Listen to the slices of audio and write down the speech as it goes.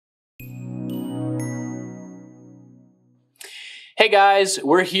Hey guys,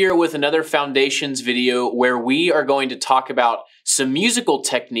 we're here with another Foundations video where we are going to talk about some musical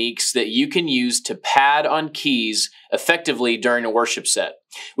techniques that you can use to pad on keys effectively during a worship set.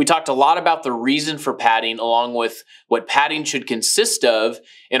 We talked a lot about the reason for padding along with what padding should consist of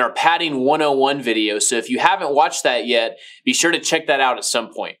in our Padding 101 video, so if you haven't watched that yet, be sure to check that out at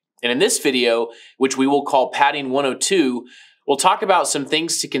some point. And in this video, which we will call Padding 102, we'll talk about some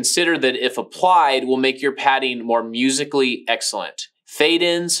things to consider that, if applied, will make your padding more musically excellent.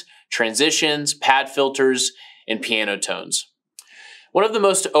 Fade-ins, transitions, pad filters, and piano tones. One of the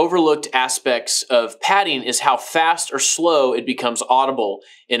most overlooked aspects of padding is how fast or slow it becomes audible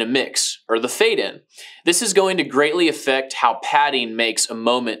in a mix, or the fade-in. This is going to greatly affect how padding makes a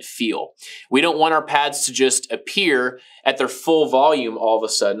moment feel. We don't want our pads to just appear at their full volume all of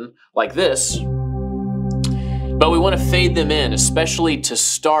a sudden, like this. But we want to fade them in, especially to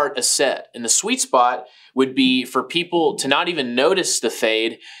start a set. And the sweet spot would be for people to not even notice the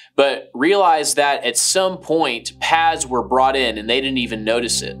fade, but realize that at some point pads were brought in and they didn't even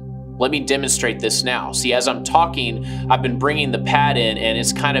notice it. Let me demonstrate this now. See, as I'm talking, I've been bringing the pad in and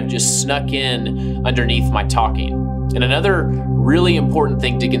it's kind of just snuck in underneath my talking. And another really important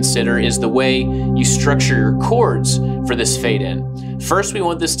thing to consider is the way you structure your chords for this fade in. First, we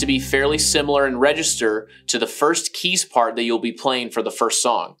want this to be fairly similar in register to the first keys part that you'll be playing for the first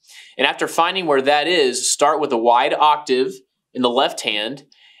song. And after finding where that is, start with a wide octave in the left hand,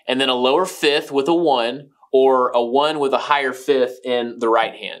 and then a lower fifth with a 1, or a 1 with a higher fifth in the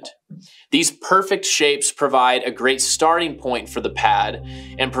right hand. These perfect shapes provide a great starting point for the pad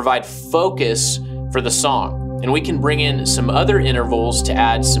and provide focus for the song. And we can bring in some other intervals to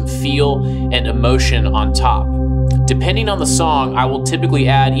add some feel and emotion on top. Depending on the song, I will typically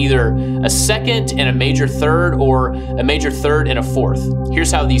add either a second and a major third, or a major third and a fourth.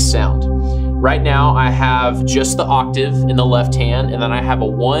 Here's how these sound. Right now I have just the octave in the left hand, and then I have a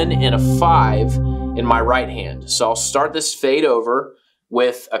 1 and a 5 in my right hand. So I'll start this fade over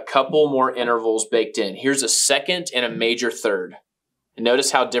with a couple more intervals baked in. Here's a second and a major third. And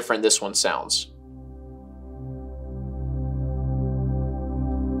notice how different this one sounds.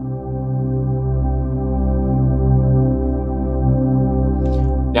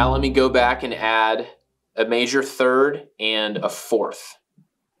 Now let me go back and add a major third and a fourth.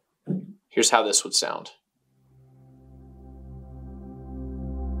 Here's how this would sound.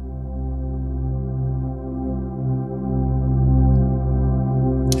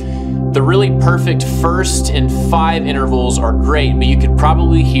 The really perfect first and 5 intervals are great, but you could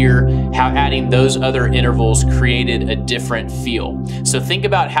probably hear how adding those other intervals created a different feel. So think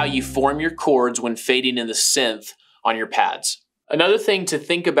about how you form your chords when fading in the synth on your pads. Another thing to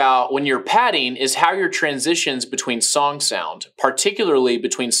think about when you're padding is how your transitions between songs sound, particularly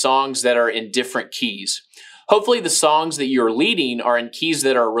between songs that are in different keys. Hopefully the songs that you're leading are in keys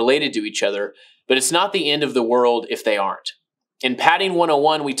that are related to each other, but it's not the end of the world if they aren't. In Padding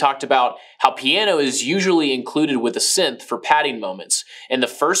 101, we talked about how piano is usually included with a synth for padding moments, and the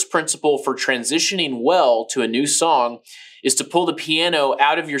first principle for transitioning well to a new song is to pull the piano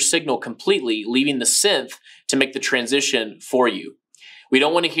out of your signal completely, leaving the synth to make the transition for you. We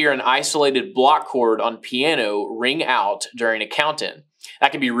don't want to hear an isolated block chord on piano ring out during a count-in.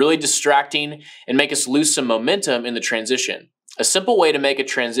 That can be really distracting and make us lose some momentum in the transition. A simple way to make a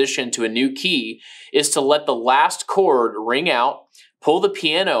transition to a new key is to let the last chord ring out, pull the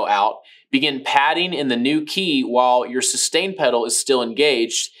piano out, begin padding in the new key while your sustain pedal is still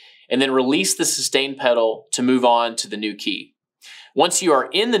engaged, and then release the sustain pedal to move on to the new key. Once you are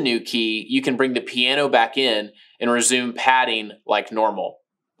in the new key, you can bring the piano back in and resume padding like normal.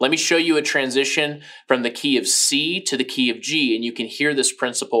 Let me show you a transition from the key of C to the key of G, and you can hear this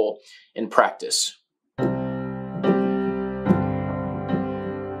principle in practice.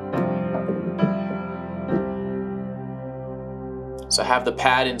 So I have the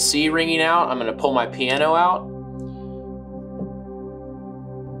pad in C ringing out. I'm going to pull my piano out.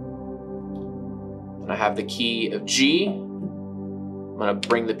 And I have the key of G. I'm going to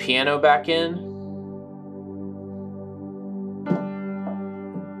bring the piano back in.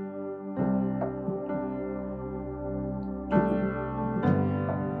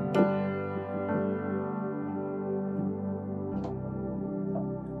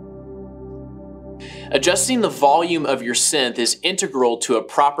 Adjusting the volume of your synth is integral to a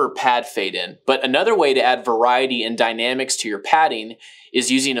proper pad fade-in, but another way to add variety and dynamics to your padding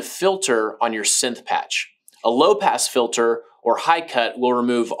is using a filter on your synth patch. A low-pass filter or high cut will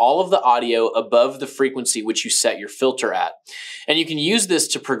remove all of the audio above the frequency which you set your filter at. And you can use this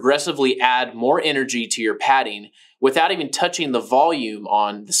to progressively add more energy to your padding without even touching the volume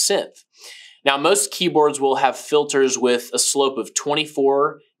on the synth. Now, most keyboards will have filters with a slope of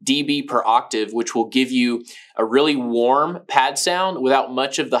 24 dB per octave, which will give you a really warm pad sound without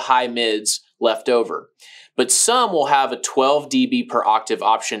much of the high mids left over. But some will have a 12 dB per octave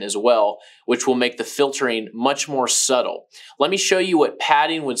option as well, which will make the filtering much more subtle. Let me show you what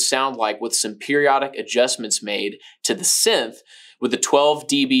padding would sound like with some periodic adjustments made to the synth with the 12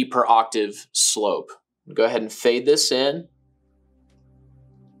 dB per octave slope. Go ahead and fade this in.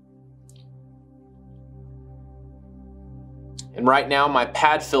 And right now my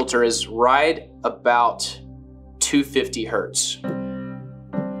pad filter is right about 250 hertz.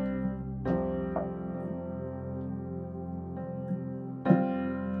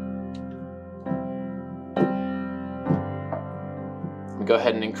 Go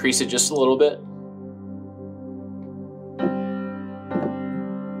ahead and increase it just a little bit.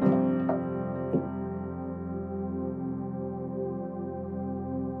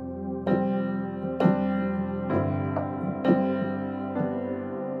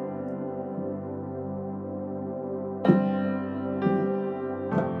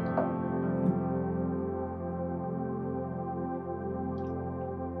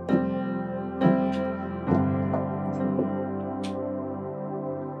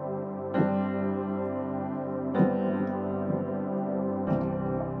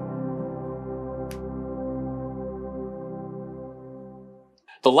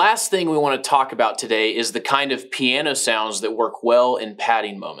 The last thing we want to talk about today is the kind of piano sounds that work well in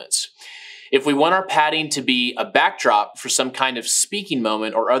padding moments. If we want our padding to be a backdrop for some kind of speaking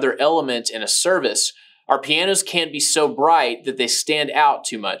moment or other element in a service, our pianos can't be so bright that they stand out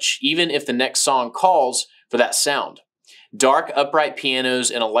too much, even if the next song calls for that sound. Dark upright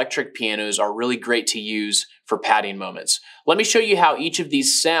pianos and electric pianos are really great to use for padding moments. Let me show you how each of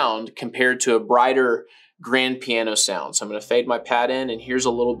these sound compared to a brighter grand piano sound. So I'm going to fade my pad in, and here's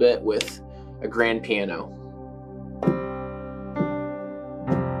a little bit with a grand piano.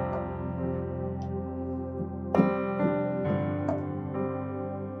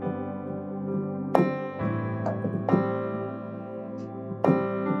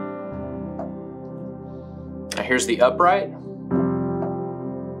 Now here's the upright.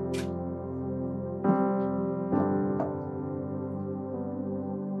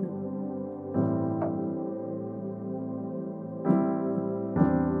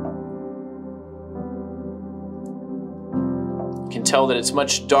 Can tell that it's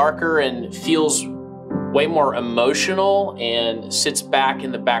much darker and feels way more emotional and sits back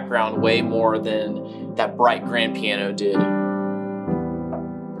in the background way more than that bright grand piano did.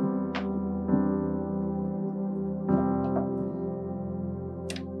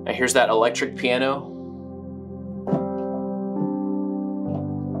 Now here's that electric piano.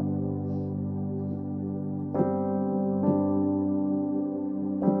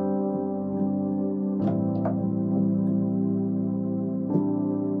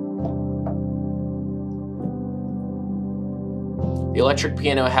 The electric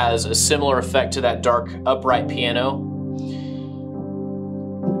piano has a similar effect to that dark upright piano.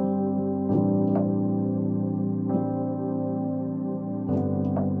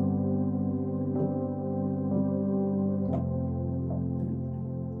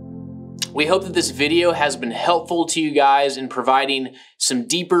 We hope that this video has been helpful to you guys in providing some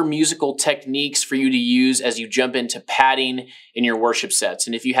deeper musical techniques for you to use as you jump into padding in your worship sets.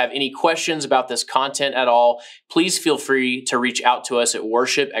 And if you have any questions about this content at all, please feel free to reach out to us at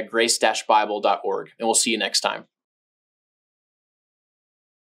worship@grace-bible.org. And we'll see you next time.